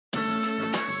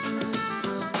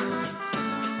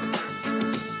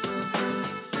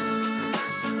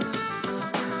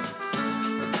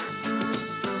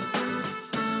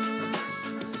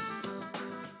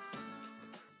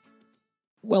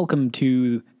Welcome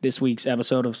to this week's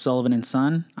episode of Sullivan and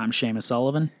Son. I'm Seamus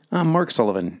Sullivan. I'm Mark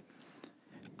Sullivan.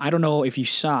 I don't know if you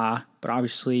saw, but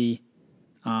obviously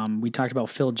we talked about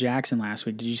Phil Jackson last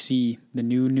week. Did you see the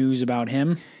new news about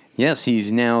him? Yes, he's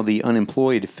now the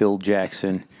unemployed Phil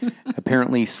Jackson.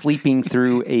 Apparently, sleeping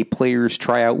through a player's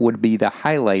tryout would be the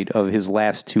highlight of his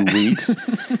last 2 weeks.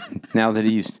 Now that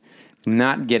he's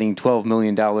not getting $12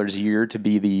 million a year to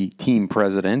be the team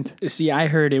president. See, I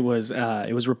heard it was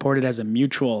reported as a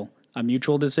mutual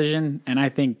decision, and I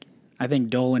think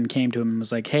Dolan came to him and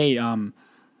was like, "Hey,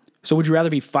 so would you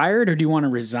rather be fired or do you want to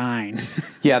resign?"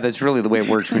 Yeah, that's really the way it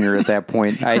works when you're at that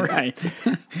point. Right.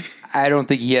 I don't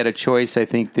think he had a choice. I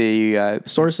think the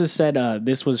sources said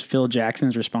this was Phil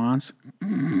Jackson's response.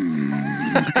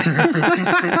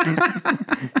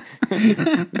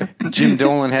 Jim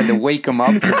Dolan had to wake him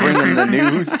up to bring him the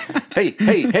news. Hey,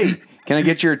 can I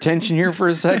get your attention here for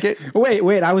a second?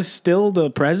 Wait, I was still the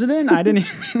president? I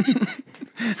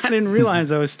didn't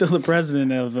realize I was still the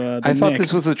president of the I thought Knicks.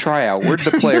 this was a tryout. Where'd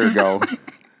the player go?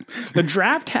 The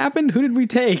draft happened? Who did we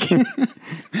take?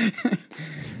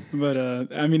 But,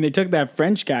 I mean, they took that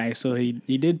French guy, so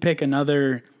he did pick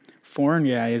another foreign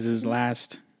guy as his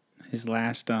last,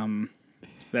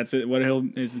 that's it,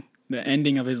 is the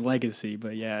ending of his legacy.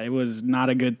 But, yeah, it was not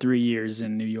a good 3 years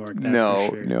in New York, that's for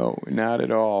sure. No, not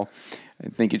at all. I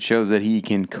think it shows that he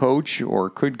can coach or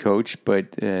could coach,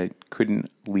 but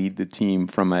couldn't lead the team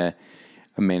from a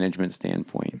management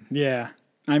standpoint. Yeah.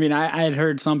 I mean, I had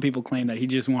heard some people claim that he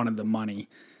just wanted the money.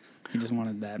 He just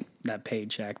wanted that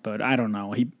paycheck, but I don't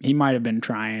know. He might have been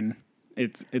trying.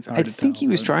 It's hard to tell. I think he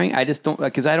was trying. I just don't,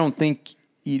 because I don't think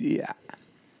he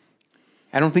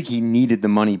needed the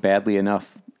money badly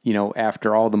enough,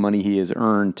 after all the money he has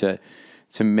earned to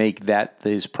make that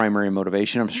his primary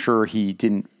motivation. I'm sure he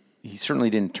certainly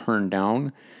didn't turn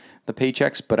down the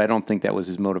paychecks, but I don't think that was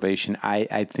his motivation.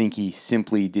 I think he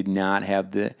simply did not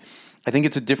have I think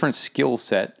it's a different skill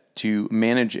set to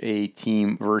manage a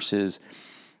team versus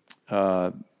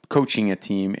coaching a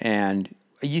team. And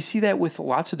you see that with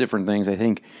lots of different things. I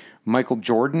think Michael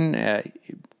Jordan,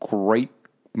 great,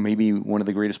 maybe one of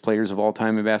the greatest players of all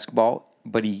time in basketball,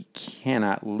 but he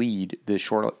cannot lead the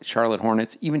Charlotte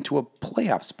Hornets even to a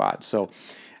playoff spot. So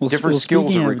different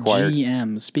skills are required.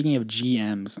 Speaking of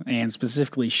GMs, and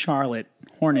specifically Charlotte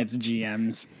Hornets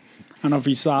GMs, I don't know if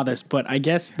you saw this, but I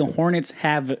guess the Hornets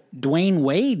have Dwayne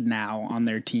Wade now on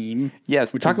their team.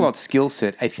 Yes, talk about skill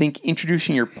set. I think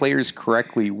introducing your players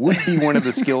correctly would be one of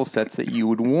the skill sets that you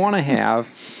would want to have.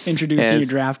 Introducing your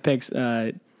draft picks.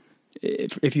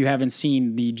 If you haven't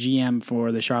seen the GM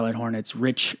for the Charlotte Hornets,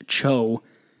 Rich Cho,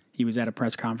 he was at a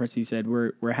press conference. He said,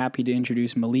 "We're happy to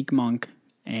introduce Malik Monk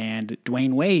and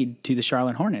Dwayne Wade to the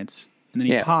Charlotte Hornets." And then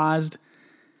he paused,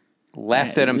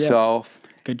 laughed at himself.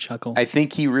 Good chuckle. I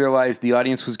think he realized the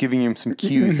audience was giving him some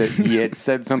cues that he had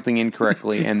said something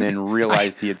incorrectly, and then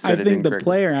realized he had said it incorrectly. I think the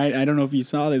player, I don't know if you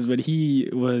saw this, but he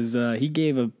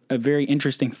gave a very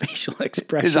interesting facial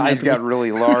expression. His eyes got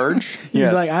really large.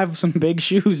 He's like, I have some big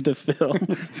shoes to fill.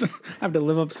 So I have to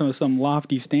live up to some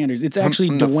lofty standards. It's actually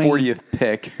I'm the 40th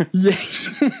pick. Yeah.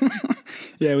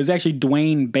 Yeah, it was actually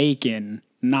Dwayne Bacon,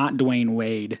 not Dwayne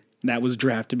Wade, that was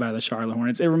drafted by the Charlotte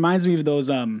Hornets. It reminds me of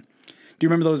those do you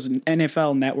remember those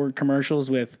NFL Network commercials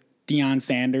with Deion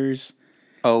Sanders?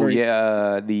 Oh,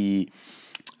 yeah.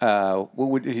 What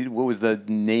was the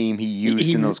name he used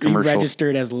in those commercials? He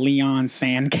registered as Leon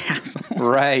Sandcastle.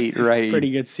 Right.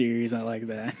 Pretty good series. I like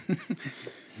that.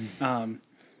 But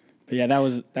yeah, that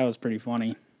was pretty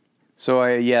funny. So,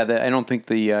 I don't think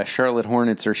the Charlotte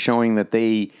Hornets are showing that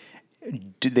they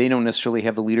don't necessarily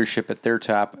have the leadership at their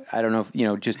top. I don't know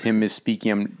if, just him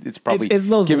misspeaking. It's probably it's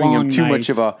those giving him too nights. much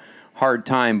of a hard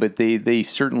time, but they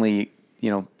certainly,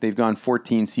 they've gone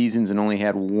 14 seasons and only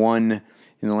had one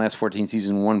in the last 14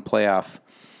 seasons, one playoff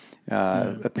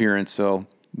appearance. So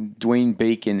Dwayne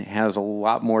Bacon has a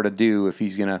lot more to do if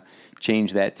he's going to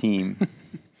change that team.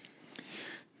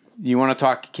 You want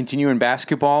to continue in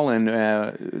basketball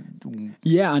and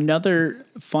yeah, another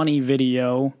funny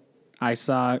video I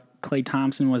saw. Klay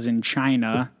Thompson was in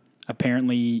China.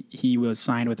 Apparently, he was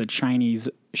signed with a Chinese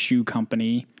shoe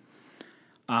company.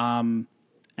 And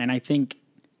I think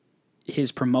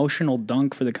his promotional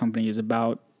dunk for the company is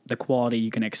about the quality you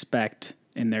can expect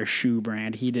in their shoe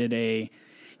brand. He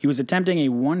was attempting a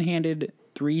one-handed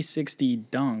 360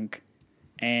 dunk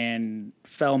and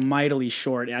fell mightily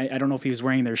short. I don't know if he was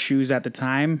wearing their shoes at the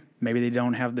time. Maybe they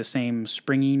don't have the same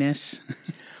springiness.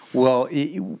 Well,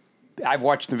 I've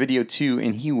watched the video too,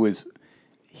 and he wasn't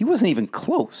even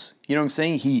close. You know what I'm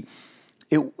saying?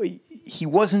 He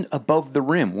wasn't above the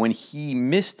rim. When he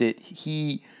missed it,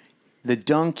 he the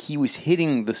dunk, he was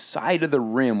hitting the side of the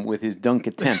rim with his dunk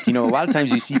attempt. A lot of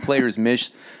times you see players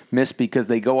miss because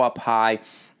they go up high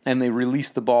and they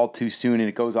release the ball too soon and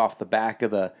it goes off the back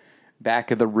of the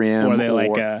rim. Or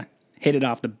they hit it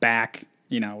off the back,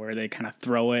 where they kind of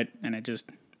throw it and it just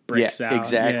breaks out.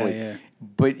 Exactly. Yeah.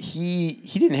 But he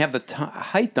didn't have the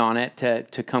height on it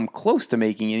to come close to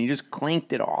making it. He just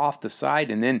clanked it off the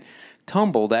side and then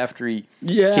tumbled after he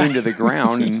came to the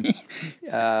ground. And,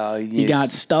 he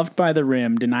got stuffed by the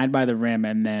rim, denied by the rim,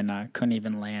 and then couldn't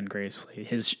even land gracefully.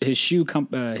 His shoe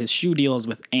deal is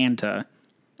with Anta.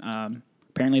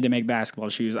 Apparently they make basketball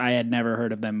shoes. I had never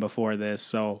heard of them before this,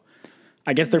 so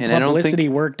I guess their publicity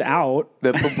worked out.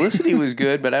 The publicity was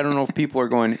good, but I don't know if people are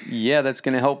going, yeah, that's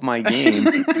going to help my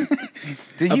game.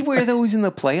 Did he wear those in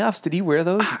the playoffs? Did he wear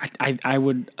those? I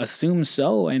would assume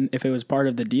so, and if it was part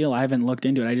of the deal, I haven't looked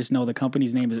into it. I just know the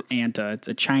company's name is Anta. It's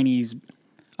a Chinese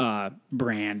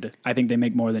brand. I think they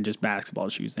make more than just basketball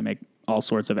shoes. They make all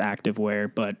sorts of active wear,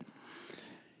 but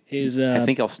I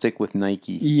think I'll stick with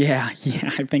Nike. Yeah, I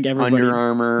think everybody. Under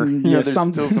Armour. There's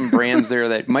still some brands there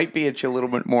that might be at you a little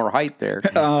bit more height there.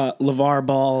 LeVar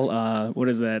Ball, what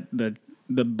is that? The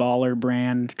Baller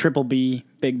brand, Triple B,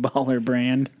 big Baller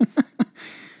brand.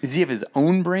 Does he have his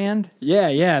own brand?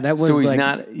 Yeah, that was. So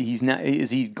he's not. Is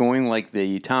he going like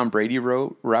the Tom Brady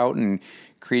route and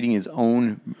creating his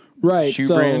own shoe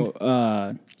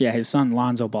brand? His son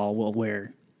Lonzo Ball will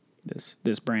wear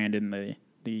this brand in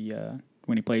the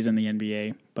when he plays in the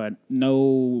NBA, but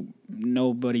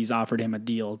nobody's offered him a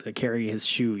deal to carry his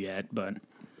shoe yet. But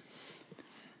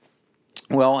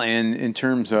well, and in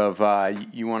terms of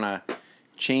you want to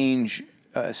change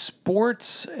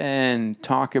sports and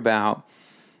talk about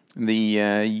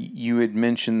you had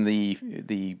mentioned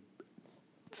the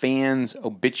fans'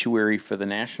 obituary for the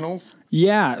Nationals.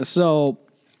 Yeah, so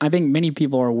I think many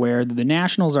people are aware that the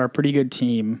Nationals are a pretty good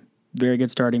team, very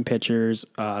good starting pitchers,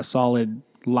 solid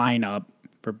lineup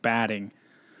for batting,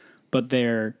 but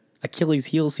their Achilles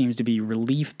heel seems to be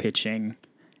relief pitching.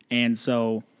 And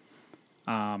so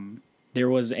there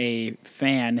was a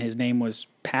fan, his name was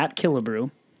Pat Killebrew.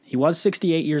 He was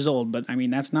 68 years old, but I mean,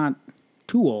 that's not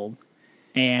too old.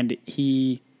 And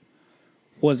he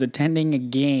was attending a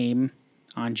game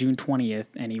on June 20th,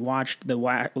 and he watched the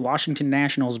Washington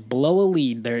Nationals blow a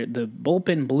lead. The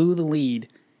bullpen blew the lead.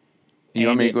 You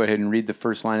want me to go ahead and read the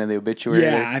first line of the obituary?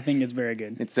 Yeah, I think it's very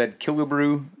good. It said,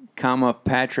 Killebrew,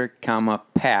 Patrick,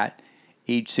 Pat,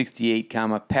 age 68,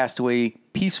 passed away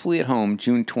peacefully at home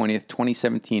June 20th,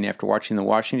 2017, after watching the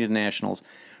Washington Nationals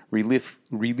relief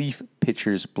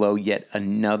pitchers blow yet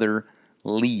another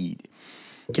lead.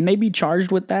 Can they be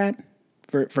charged with that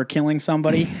for killing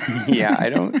somebody? Yeah, I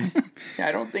don't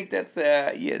think that's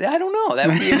I don't know. That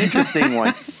would be an interesting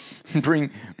one.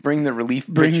 Bring the relief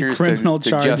pitchers criminal to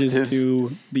charges justice.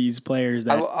 To these players.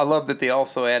 I love that they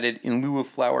also added, in lieu of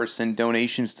flowers, send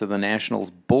donations to the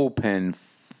Nationals bullpen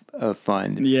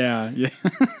fund. Yeah.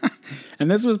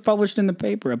 And this was published in the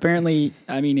paper. Apparently,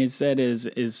 I mean, it said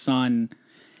his son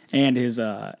and his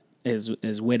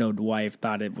widowed wife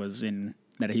thought it was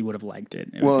that he would have liked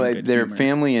it. Their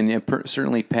family and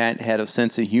certainly Pat had a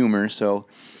sense of humor, so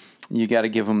you got to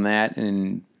give him that.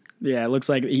 And yeah, it looks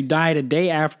like he died a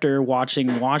day after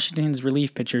watching Washington's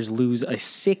relief pitchers lose a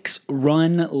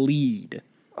 6-run lead.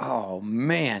 Oh,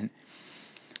 man.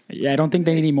 Yeah, I don't think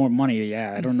they need any more money.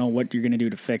 Yeah, I don't know what you're going to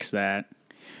do to fix that.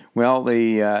 Well,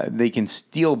 they can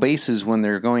steal bases when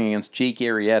they're going against Jake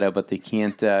Arrieta, but they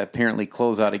can't apparently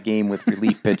close out a game with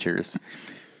relief pitchers.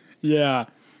 Yeah.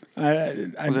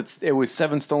 It was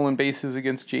 7 stolen bases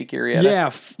against Jake Arrieta? Yeah,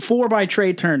 4 by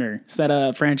Trey Turner, set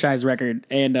a franchise record.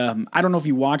 And I don't know if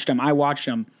you watched him. I watched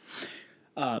him.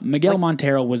 Miguel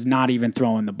Montero was not even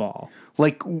throwing the ball.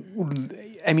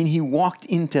 He walked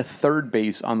into third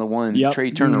base on the one. Yep.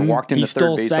 Trey Turner walked into third base on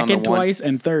the one. He stole second twice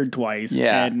and third twice.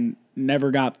 Yeah. And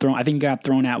never got thrown. I think he got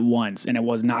thrown at once, and it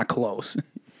was not close.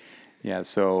 Yeah,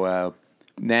 so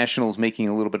Nationals making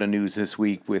a little bit of news this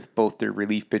week with both their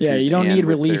relief pitchers. Yeah, you don't need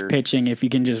relief pitching if you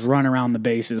can just run around the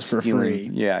bases for free.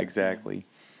 Yeah, exactly.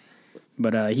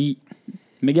 But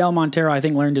Miguel Montero, I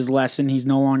think, learned his lesson. He's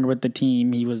no longer with the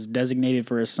team. He was designated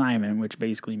for assignment, which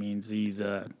basically means he's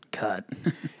cut.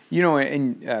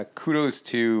 And kudos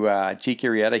to Jake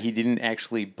Arrieta. He didn't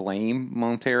actually blame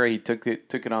Montero. He took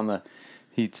it on the.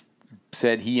 He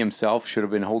said he himself should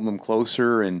have been holding them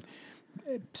closer, and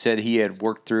said he had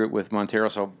worked through it with Montero.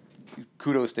 So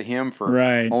kudos to him for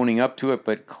owning up to it.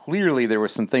 But clearly there were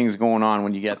some things going on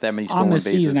when you got that many stolen bases.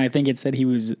 On the season, I think it said he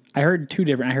was. I heard two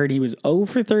different. I heard he was 0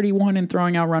 for 31 in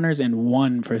throwing out runners and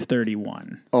 1 for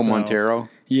 31. Oh, so, Montero.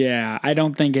 Yeah, I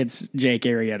don't think it's Jake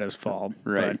Arrieta's fault.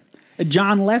 Right.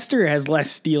 John Lester has less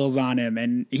steals on him,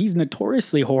 and he's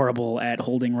notoriously horrible at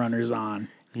holding runners on.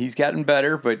 He's gotten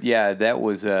better, but yeah, that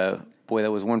was that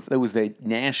was the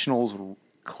Nationals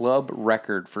club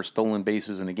record for stolen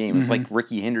bases in a game. It's like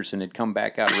Ricky Henderson had come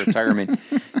back out of retirement,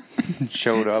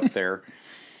 showed up there.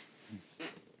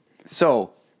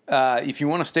 So, if you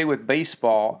want to stay with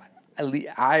baseball,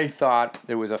 I thought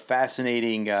there was a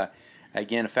fascinating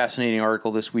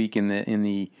article this week in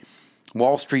the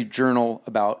Wall Street Journal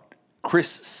about Chris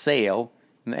Sale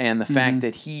and the fact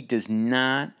that he does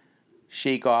not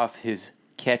shake off his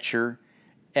catcher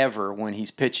ever when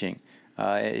he's pitching.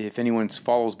 If anyone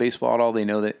follows baseball at all, they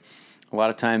know that a lot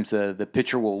of times the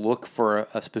pitcher will look for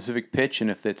a specific pitch, and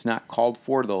if it's not called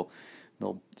for, they'll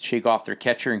shake off their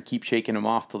catcher and keep shaking him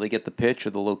off till they get the pitch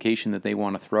or the location that they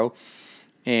want to throw.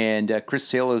 And Chris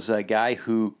Sale is a guy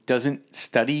who doesn't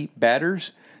study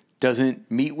batters, doesn't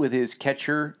meet with his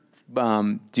catcher,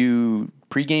 do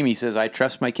pregame. He says, I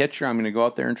trust my catcher. I'm going to go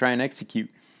out there and try and execute.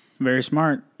 Very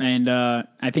smart. And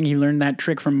I think he learned that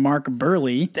trick from Mark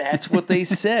Burley. That's what they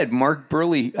said. Mark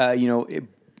Burley,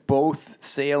 both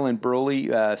Sale and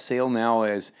Burley, Sale now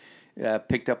has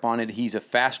picked up on it. He's a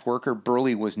fast worker.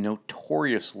 Burley was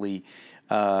notoriously,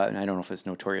 I don't know if it's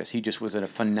notorious. He just was a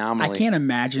phenomenally. I can't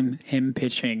imagine him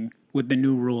pitching with the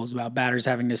new rules about batters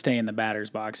having to stay in the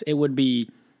batter's box. The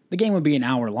game would be an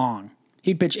hour long.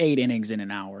 He'd pitch 8 innings in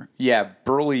an hour. Yeah,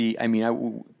 Burley,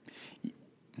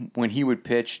 when he would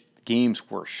pitch, games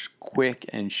were quick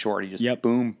and short. He just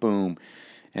boom, boom.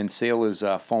 And Sale is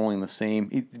following the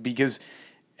same. Because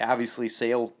obviously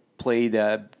Sale played,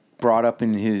 brought up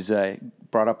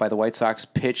by the White Sox,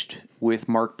 pitched with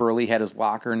Mark Burley, had his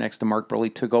locker next to Mark Burley,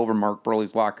 took over Mark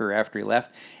Burley's locker after he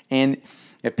left. And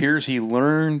it appears he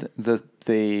learned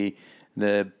the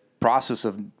process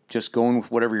of just going with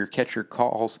whatever your catcher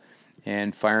calls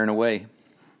and firing away.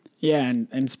 Yeah,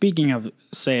 and speaking of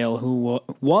Sale, who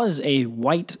was a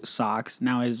White Sox,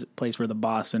 now plays for the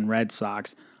Boston Red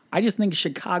Sox, I just think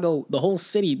Chicago, the whole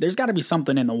city, there's got to be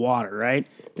something in the water, right?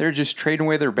 They're just trading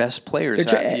away their best players.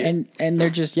 And they're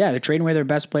trading away their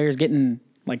best players, getting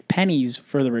like pennies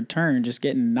for the return, just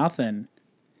getting nothing.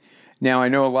 Now, I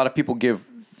know a lot of people give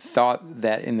thought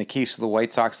that in the case of the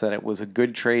White Sox that it was a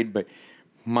good trade, but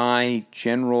my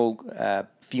general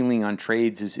feeling on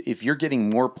trades is if you're getting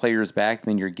more players back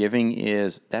than you're giving,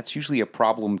 that's usually a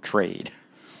problem trade.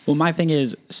 Well, my thing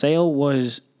is, Sale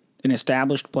was an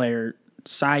established player,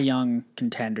 Cy Young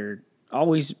contender,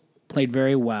 always played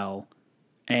very well,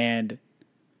 and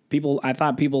I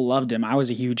thought people loved him. I was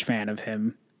a huge fan of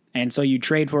him. And so you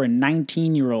trade for a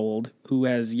 19-year-old who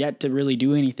has yet to really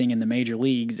do anything in the major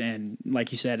leagues, and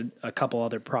like you said, a couple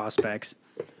other prospects.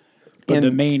 But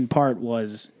the main part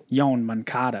was Yoan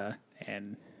Moncada,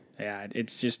 and yeah,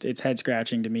 it's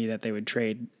head-scratching to me that they would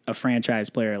trade a franchise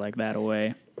player like that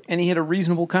away. And he had a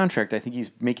reasonable contract. I think he's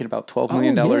making about $12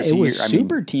 million a year. It was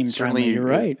super team friendly. You're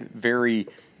right.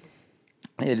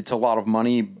 It's a lot of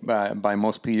money by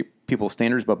most people's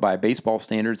standards, but by baseball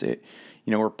standards,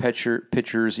 where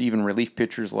pitchers, even relief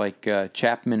pitchers like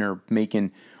Chapman, are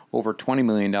making over $20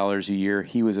 million a year.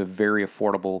 He was a very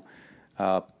affordable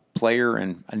player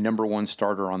and a number one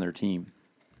starter on their team.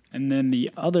 And then the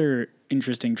other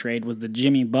interesting trade was the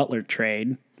Jimmy Butler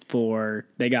trade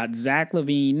they got Zach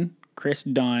LaVine, Chris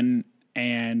Dunn,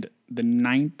 and the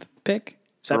 9th pick,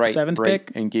 7th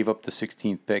pick. And gave up the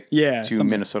 16th pick to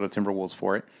Minnesota Timberwolves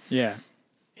for it. Yeah.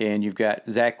 And you've got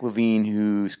Zach LaVine,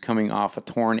 who's coming off a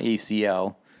torn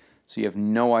ACL, so you have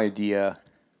no idea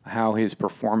how his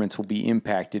performance will be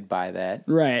impacted by that.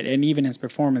 Right, and even his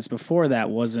performance before that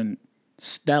wasn't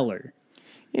stellar.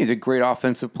 He's a great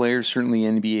offensive player, certainly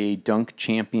NBA dunk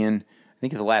champion, I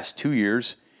think in the last 2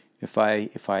 years, if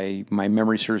my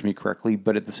memory serves me correctly,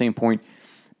 but at the same point,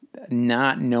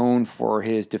 not known for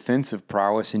his defensive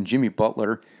prowess. And Jimmy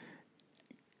Butler,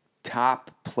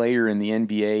 top player in the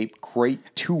NBA,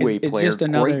 great two-way player,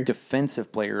 great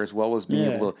defensive player, as well as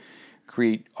being able to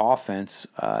create offense.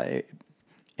 And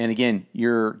again,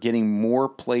 you're getting more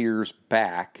players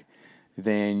back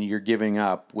than you're giving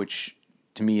up, which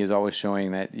to me is always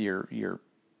showing that you're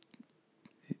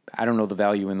I don't know the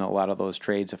value in a lot of those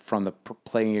trades from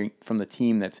the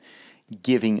team that's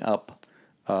giving up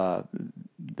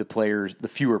the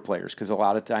fewer players, because a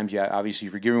lot of times, obviously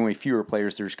if you're giving away fewer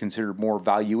players, there's considered more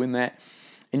value in that,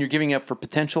 and you're giving up for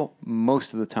potential.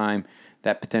 Most of the time,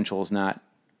 that potential is not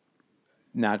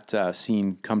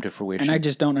seen come to fruition. And I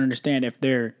just don't understand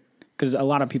because a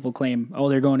lot of people claim,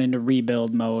 they're going into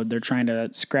rebuild mode. They're trying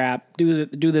to scrap, do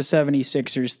the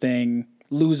 76ers thing,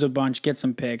 lose a bunch, get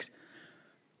some picks.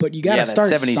 But you got to that start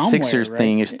 76ers somewhere, right?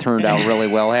 thing has turned out really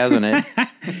well, hasn't it?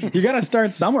 You got to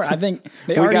start somewhere. I think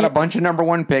We got a bunch of number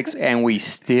 1 picks, and we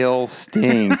still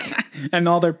stink. and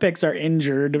all their picks are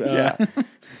injured. Yeah.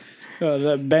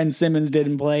 Ben Simmons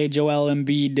didn't play. Joel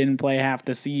Embiid didn't play half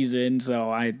the season.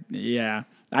 So I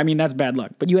mean, that's bad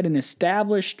luck. But you had an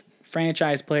established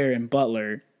franchise player in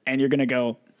Butler, and you're gonna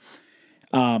go.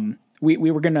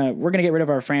 We're gonna get rid of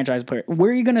our franchise player.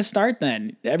 Where are you gonna start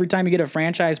then? Every time you get a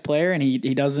franchise player and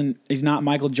he's not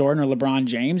Michael Jordan or LeBron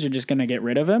James, you're just gonna get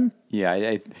rid of him.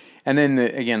 Yeah, and then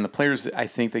the players I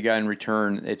think they got in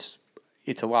return, it's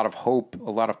a lot of hope,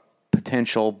 a lot of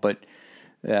potential, but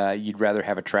you'd rather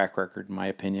have a track record, in my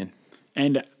opinion.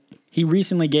 And he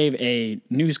recently gave a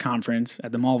news conference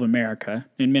at the Mall of America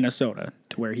in Minnesota,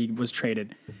 to where he was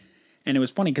traded. And it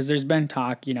was funny because there's been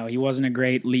talk, he wasn't a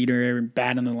great leader,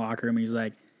 bad in the locker room. He's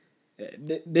like,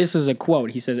 this is a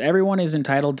quote. He says, "Everyone is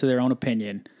entitled to their own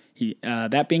opinion.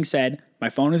 That being said,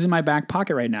 my phone is in my back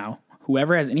pocket right now.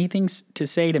 Whoever has anything to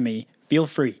say to me, feel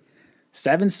free.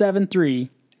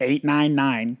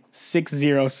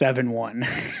 773-899-6071.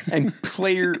 And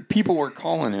people were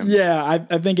calling him. Yeah,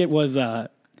 I think it was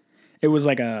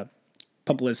like a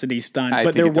publicity stunt,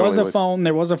 but there was a phone.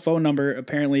 There was a phone number.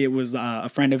 Apparently, it was a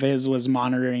friend of his was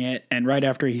monitoring it, and right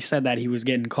after he said that, he was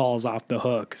getting calls off the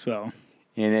hook. So,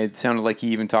 and it sounded like he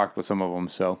even talked with some of them.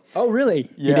 So, oh really?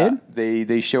 Yeah, he did.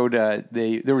 They showed.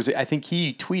 There was. I think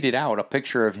he tweeted out a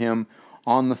picture of him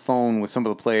on the phone with some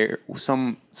of the player,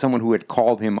 someone who had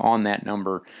called him on that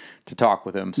number to talk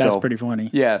with him. That's pretty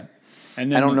funny. Yeah. And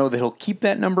then I don't know that he'll keep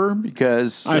that number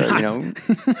because, I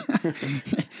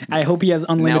hope he has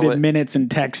unlimited minutes and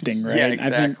texting, right? Yeah,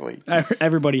 exactly. I think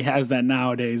everybody has that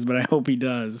nowadays, but I hope he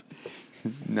does.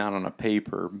 Not on a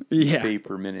paper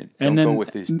minute. And Don't then go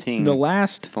with his team. The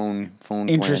last phone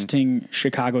interesting plan.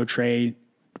 Chicago trade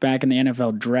back in the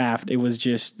NFL draft, it was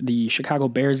just the Chicago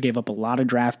Bears gave up a lot of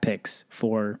draft picks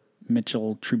for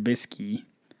Mitchell Trubisky.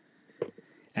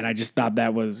 And I just thought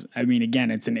that was, again,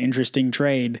 it's an interesting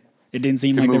trade. It didn't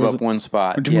seem like there was one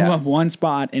spot. To move up one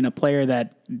spot in a player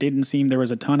that didn't seem there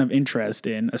was a ton of interest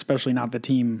in, especially not the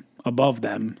team above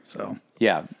them. So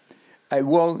yeah.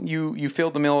 You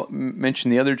failed to mention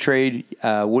the other trade.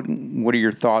 What are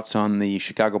your thoughts on the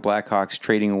Chicago Blackhawks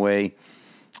trading away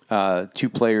 2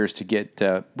 players to get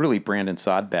really Brandon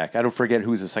Saad back? I don't forget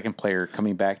who's the second player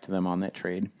coming back to them on that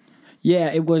trade. Yeah,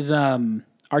 it was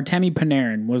Artemi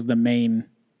Panarin was the main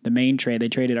trade. They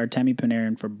traded Artemi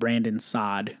Panarin for Brandon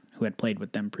Saad, who had played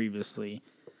with them previously.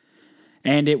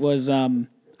 And it was,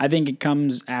 I think it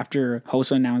comes after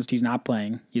Hossa announced he's not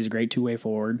playing. He's a great two-way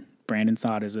forward. Brandon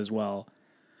Saad is as well.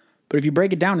 But if you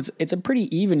break it down, it's a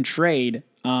pretty even trade.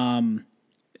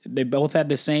 They both had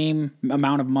the same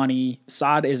amount of money.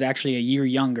 Saad is actually a year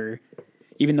younger.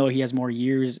 Even though he has more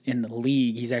years in the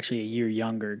league, he's actually a year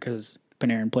younger because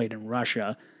Panarin played in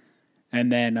Russia.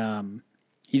 And then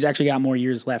he's actually got more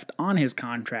years left on his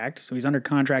contract, so he's under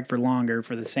contract for longer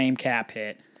for the same cap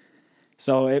hit.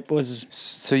 So it was...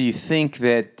 So you think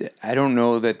that... I don't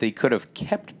know that they could have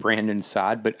kept Brandon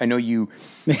Saad, but I know you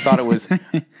thought it was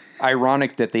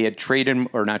ironic that they had traded him,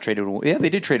 or not traded him away. Yeah, they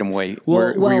did trade him away.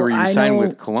 Where you signed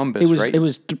with Columbus, right? It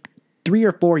was 3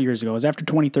 or 4 years ago. It was after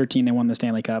 2013 they won the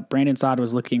Stanley Cup. Brandon Saad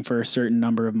was looking for a certain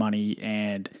number of money,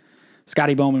 and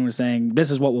Scotty Bowman was saying,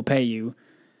 this is what we'll pay you.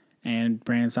 And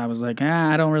Brandon Saad was like,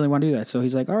 I don't really want to do that. So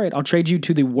he's like, all right, I'll trade you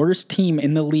to the worst team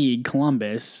in the league,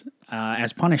 Columbus,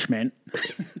 as punishment.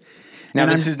 Now,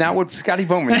 this is not what Scotty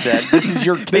Bowman said. This is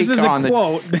your take on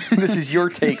quote. This is your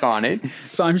take on it.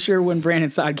 So I'm sure when Brandon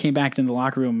Saad came back into the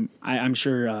locker room, I'm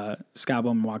sure Scott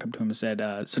Bowman walked up to him and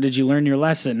said, so did you learn your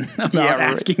lesson about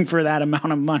asking for that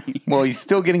amount of money? Well, he's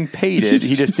still getting paid it.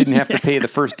 He just didn't have to pay the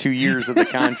first 2 years of the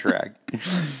contract.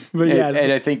 But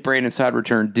and I think Brandon Saad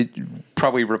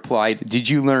probably replied, did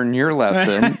you learn your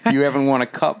lesson? You haven't won a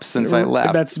cup since I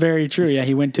left. That's very true. Yeah,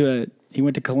 he went to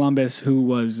Columbus, who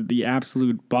was the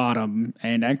absolute bottom,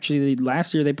 and actually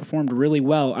last year they performed really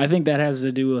well. I think that has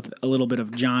to do with a little bit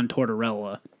of John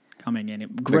Tortorella coming in.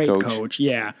 Great coach,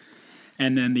 yeah.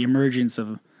 And then the emergence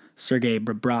of Sergei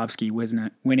Bobrovsky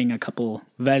winning a couple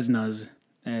Vezinas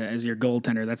as your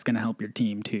goaltender. That's going to help your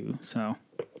team too. So,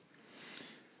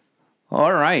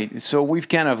 all right. So we've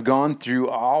kind of gone through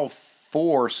all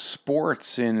 4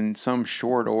 sports in some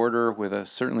short order,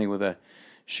 certainly with a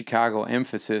Chicago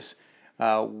emphasis.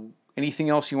 Anything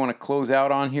else you want to close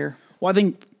out on here? Well, I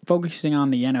think focusing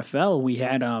on the NFL, we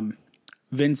had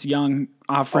Vince Young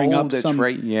offering up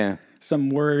some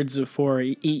words for.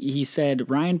 He said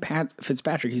Ryan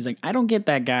Fitzpatrick. He's like, I don't get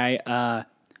that guy.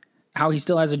 How he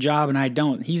still has a job and I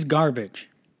don't. He's garbage.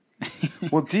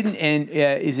 Well,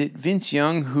 is it Vince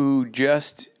Young who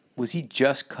just was he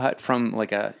just cut from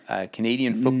like a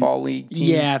Canadian Football League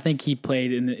team? Yeah, I think he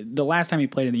played the last time he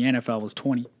played in the NFL was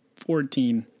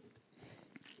 2014.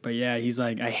 But yeah, he's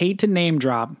like, I hate to name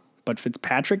drop, but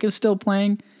Fitzpatrick is still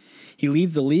playing. He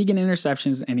leads the league in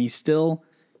interceptions, and he's still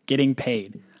getting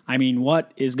paid. I mean,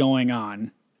 what is going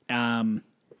on?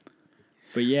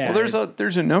 But yeah, well,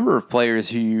 there's a number of players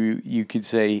who you could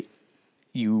say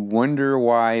you wonder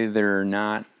why they're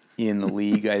not in the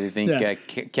league. I think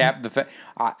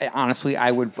honestly,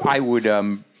 I would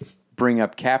bring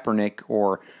up Kaepernick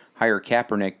or hire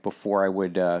Kaepernick before I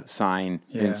would sign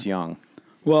Vince Young.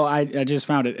 Well, I just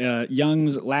found it.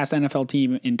 Young's last NFL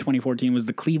team in 2014 was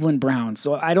the Cleveland Browns.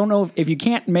 So I don't know if you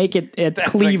can't make it at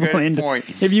Cleveland. A good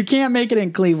point. If you can't make it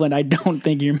in Cleveland, I don't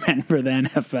think you're meant for the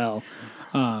NFL.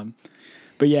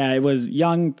 But yeah, it was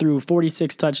Young threw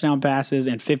 46 touchdown passes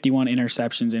and 51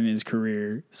 interceptions in his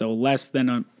career. So less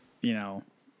than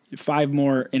 5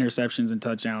 more interceptions and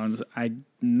touchdowns. I'm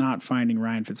not finding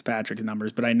Ryan Fitzpatrick's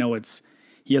numbers, but I know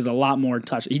he has a lot more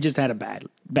touch. He just had a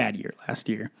bad year last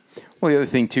year. Well, the other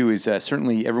thing, too, is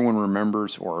certainly everyone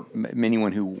remembers, or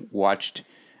anyone who watched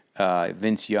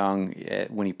Vince Young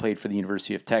when he played for the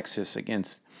University of Texas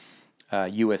against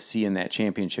USC in that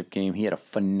championship game. He had a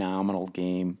phenomenal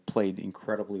game, played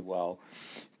incredibly well.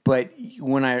 But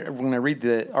when I read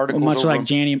the articles, much like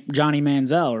Johnny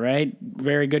Manziel, right?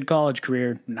 Very good college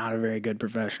career, not a very good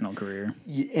professional career.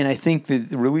 And I think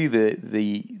that really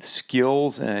the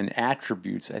skills and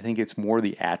attributes, I think it's more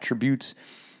the attributes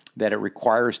that it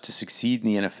requires to succeed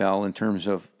in the NFL in terms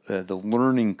of the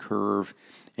learning curve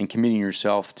and committing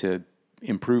yourself to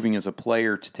improving as a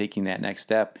player, to taking that next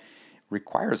step,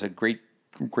 requires a great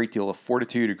deal of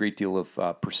fortitude, a great deal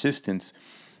of persistence,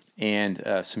 and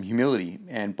some humility.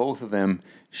 And both of them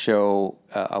show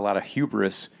a lot of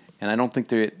hubris. And I don't think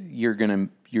that you're gonna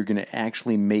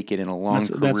actually make it in a long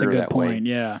career. That's a good that point.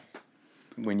 way. Yeah.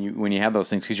 When you have those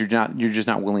things, because you're just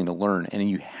not willing to learn, and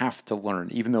you have to learn,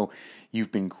 even though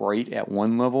you've been great at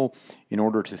one level. In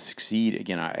order to succeed,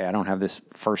 again, I don't have this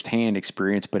firsthand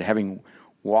experience, but having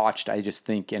watched, I just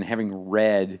think, and having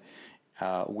read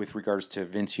with regards to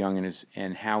Vince Young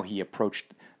and how he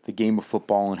approached the game of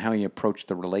football and how he approached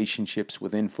the relationships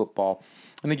within football,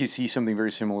 I think you see something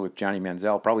very similar with Johnny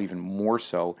Manziel, probably even more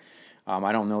so.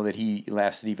 I don't know that he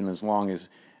lasted even as long as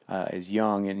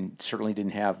Young, and certainly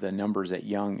didn't have the numbers that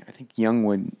Young. I think Young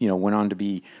went on to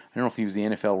be, I don't know if he was the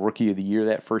NFL Rookie of the Year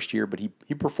that first year, but he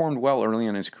performed well early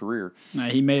in his career.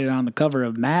 He made it on the cover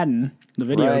of Madden, the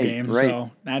video game,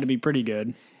 so that had to be pretty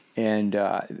good. And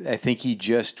I think he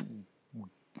just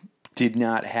did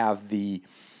not have the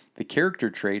character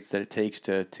traits that it takes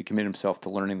to commit himself to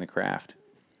learning the craft.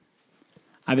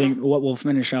 I think what we'll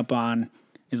finish up on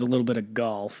is a little bit of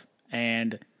golf,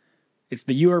 and it's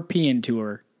the European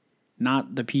Tour,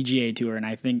 not the PGA Tour, and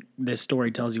I think this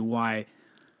story tells you why.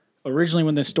 Originally,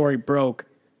 when this story broke,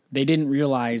 they didn't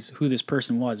realize who this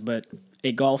person was, but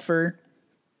a golfer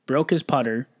broke his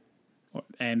putter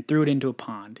and threw it into a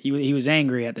pond. He was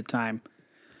angry at the time,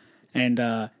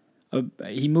 and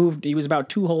he moved. He was about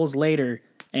 2 holes later,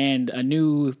 and a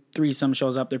new threesome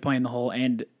shows up. They're playing the hole,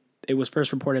 and it was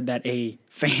first reported that a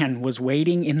fan was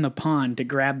waiting in the pond to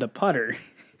grab the putter.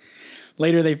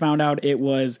 Later, they found out it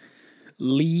was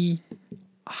Lee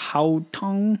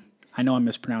Haotong. I know I'm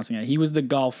mispronouncing it. He was the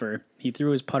golfer. He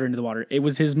threw his putter into the water. It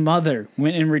was his mother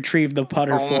went and retrieved the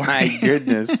putter for him. Oh, my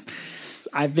goodness.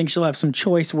 I think she'll have some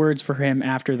choice words for him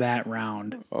after that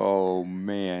round. Oh,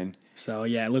 man. So,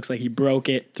 yeah, it looks like he broke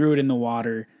it, threw it in the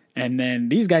water, and then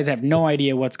these guys have no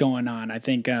idea what's going on. I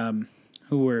think,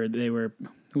 who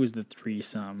was the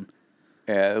threesome?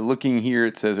 Looking here,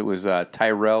 it says it was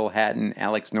Tyrell Hatton,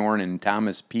 Alex Norn, and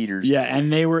Thomas Peters. Yeah,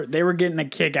 and they were getting a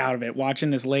kick out of it,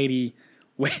 watching this lady.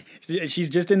 She's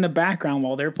just in the background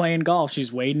while they're playing golf.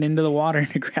 She's wading into the water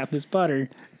to grab this putter.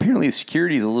 Apparently, the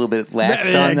security is a little bit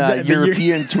lax on the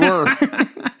European Tour.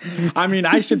 I mean,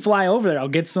 I should fly over there. I'll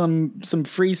get some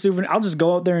free souvenir. I'll just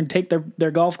go out there and take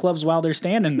their golf clubs while they're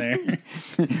standing there.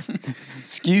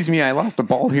 Excuse me, I lost a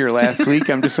ball here last week.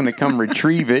 I'm just going to come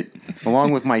retrieve it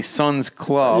along with my son's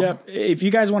club. Yep. If you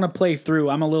guys want to play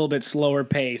through, I'm a little bit slower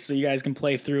pace, so you guys can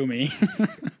play through me.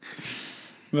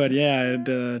 But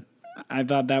yeah, I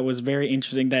thought that was very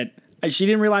interesting that she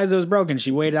didn't realize it was broken.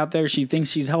 She waited out there. She thinks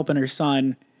she's helping her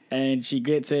son, and she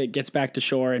gets back to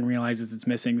shore and realizes it's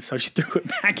missing, so she threw it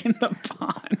back in the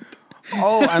pond.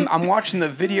 Oh, I'm watching the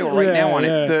video right now on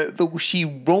it. She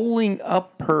rolling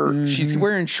up her. Mm-hmm. She's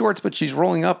wearing shorts, but she's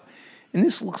rolling up, and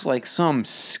this looks like some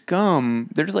scum.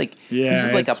 There's like this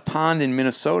is like a pond in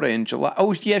Minnesota in July.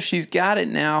 Oh yeah, she's got it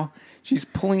now. She's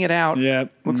pulling it out. Yeah,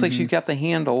 looks like she's got the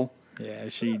handle. Yeah,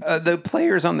 she. The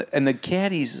players and the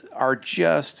caddies are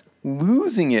just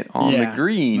losing it on the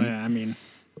green. Yeah, I mean,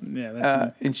 yeah,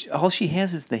 that's. And all she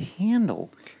has is the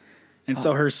handle. And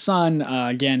so her son,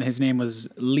 again, his name was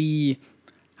Lee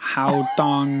Hao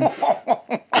Dong.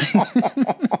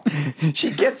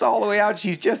 She gets all the way out.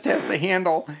 She just has the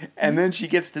handle, and then she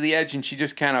gets to the edge, and she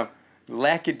just kind of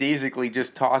lackadaisically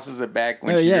just tosses it back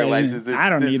when she realizes that I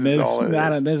don't need this. All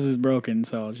it is. This is broken,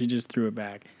 so she just threw it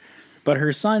back. But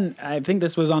her son, I think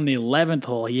this was on the 11th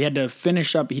hole. He had to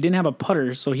finish up. He didn't have a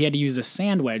putter, so he had to use a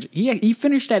sand wedge. He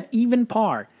finished at even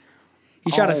par.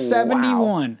 He shot a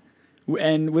 71,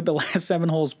 and with the last 7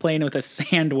 holes playing with a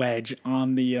sand wedge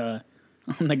on the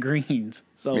greens.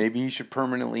 So maybe he should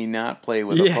permanently not play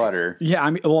with a putter. Yeah, I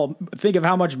mean, well, think of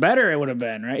how much better it would have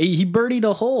been, right? He birdied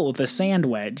a hole with a sand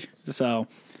wedge. So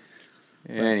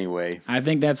anyway, I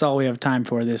think that's all we have time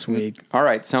for this week. All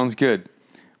right, sounds good.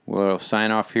 We'll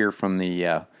sign off here from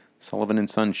the Sullivan and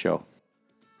Son show.